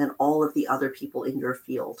different than all of the other people in your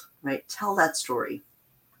field, right? Tell that story.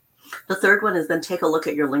 The third one is then take a look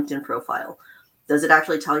at your LinkedIn profile. Does it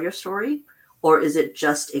actually tell your story, or is it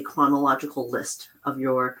just a chronological list of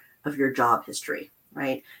your job history,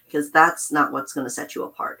 right? Because that's not what's going to set you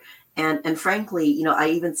apart. And frankly, I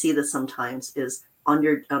even see this sometimes is on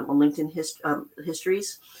your LinkedIn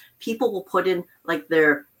histories, people will put in like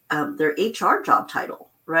their HR job title,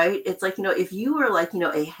 right? It's like, if you were like,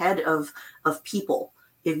 a head of people,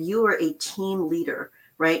 if you were a team leader,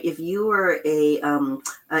 right? If you were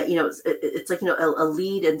it's like, a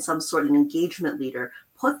lead and some sort of engagement leader,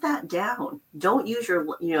 put that down. Don't use your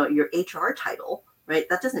HR title, right?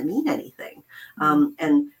 That doesn't mean anything.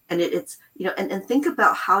 And it's, and think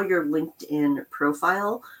about how your LinkedIn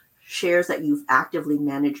profile shares that you've actively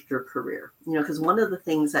managed your career, because one of the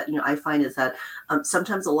things that, I find is that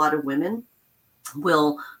sometimes a lot of women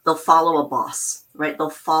they'll follow a boss, right? They'll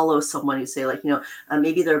follow someone who say like,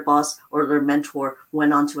 maybe their boss or their mentor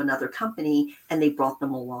went on to another company and they brought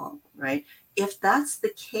them along, right? If that's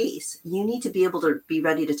the case, you need to be able to be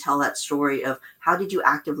ready to tell that story of how did you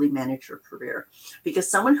actively manage your career? Because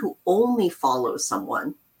someone who only follows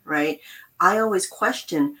someone, right? I always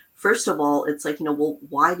question, first of all, it's like, well,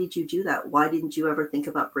 why did you do that? Why didn't you ever think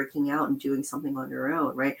about breaking out and doing something on your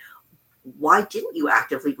own, right? Why didn't you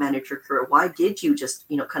actively manage your career? Why did you just,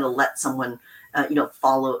 kind of let someone,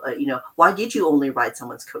 follow, why did you only ride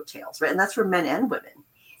someone's coattails, right? And that's for men and women.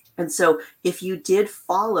 And so if you did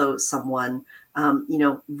follow someone,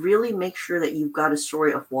 really make sure that you've got a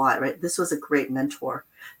story of why, right? This was a great mentor.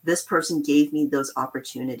 This person gave me those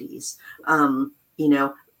opportunities.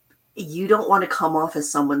 You don't want to come off as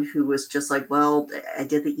someone who was just like, well, I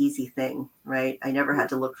did the easy thing, right? I never had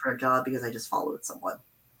to look for a job because I just followed someone.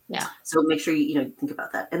 Yeah. So make sure you think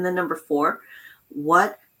about that. And then number 4,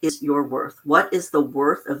 what is your worth? What is the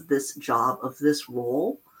worth of this job, of this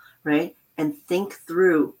role, right? And think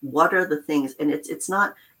through what are the things. And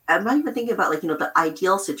I'm not even thinking about like, the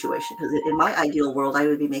ideal situation, because in my ideal world, I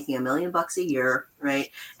would be making $1 million a year, right?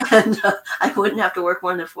 And I wouldn't have to work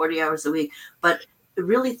more than 40 hours a week. But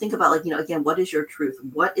really think about like, again, what is your truth?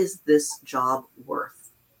 What is this job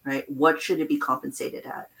worth, right? What should it be compensated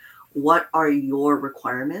at? What are your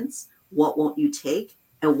requirements? What won't you take?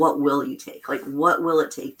 And what will you take? Like, what will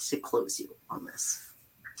it take to close you on this?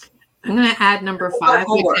 I'm going to add number 5,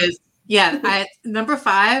 which is, number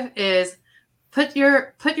 5 is put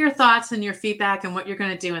your thoughts and your feedback and what you're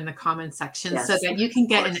going to do in the comment section, so that you can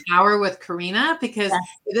get an hour with Karina, because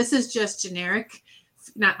this is just generic.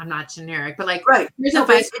 I'm not generic, but like, here's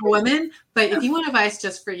advice for women. But if you want advice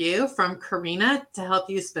just for you from Karina to help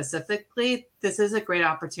you specifically, this is a great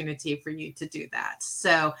opportunity for you to do that.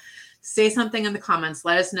 So say something in the comments.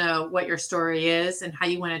 Let us know what your story is and how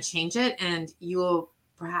you want to change it. And you will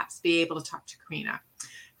perhaps be able to talk to Karina.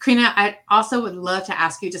 Karina, I also would love to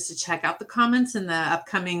ask you just to check out the comments in the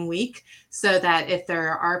upcoming week, so that if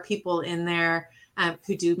there are people in there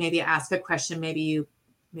who do maybe ask a question, maybe you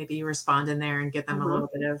respond in there and give them a little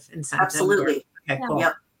bit of incentive. Absolutely. Okay, cool.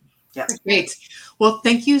 Yep. Great. Well,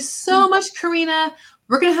 thank you so much, Karina.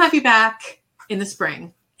 We're going to have you back in the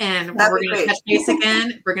spring, and we're going to touch base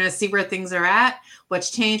again. We're going to see where things are at, what's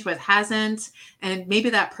changed, what hasn't. And maybe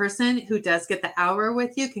that person who does get the hour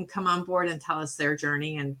with you can come on board and tell us their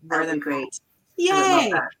journey and where they're great.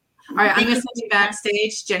 Yay. All right. I'm going to send you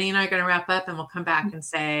backstage. Jenny and I are going to wrap up, and we'll come back and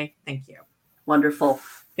say thank you. Wonderful.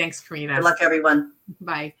 Thanks, Karina. Good luck, everyone.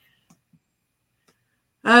 Bye.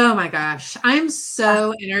 Oh my gosh. I'm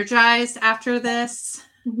so energized after this.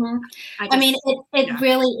 Mm-hmm. I mean, it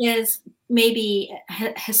really is maybe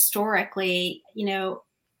historically,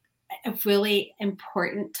 a really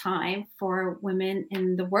important time for women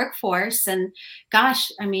in the workforce. And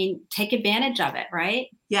gosh, I mean, take advantage of it, right?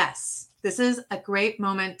 Yes. This is a great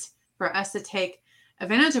moment for us to take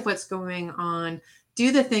advantage of what's going on.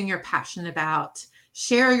 Do the thing you're passionate about.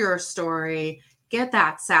 Share your story. Get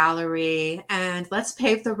that salary. And let's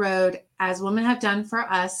pave the road, as women have done for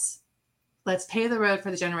us. Let's pave the road for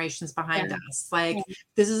the generations behind us. Like,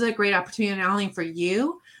 this is a great opportunity, not only for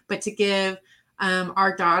you, but to give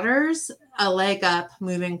our daughters a leg up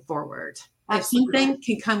moving forward. Absolutely. If something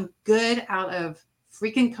can come good out of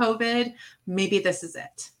freaking COVID, maybe this is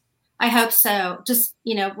it. I hope so. Just,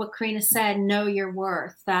 what Karina said, know your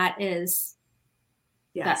worth. That is,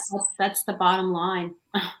 Yes. that's the bottom line.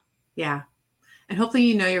 Yeah. And hopefully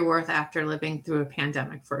you know your worth after living through a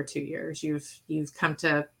pandemic for 2 years. You've come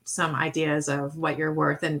to some ideas of what you're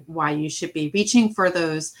worth and why you should be reaching for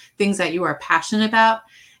those things that you are passionate about,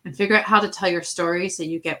 and figure out how to tell your story so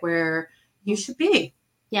you get where you should be.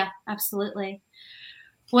 Yeah, absolutely.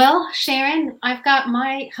 Well, Sharon, I've got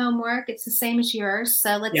my homework. It's the same as yours.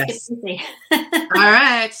 So let's get busy. All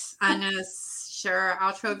right. I'm going to share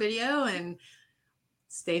our outro video and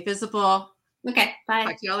stay visible. Okay. Bye.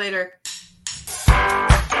 Talk to y'all later.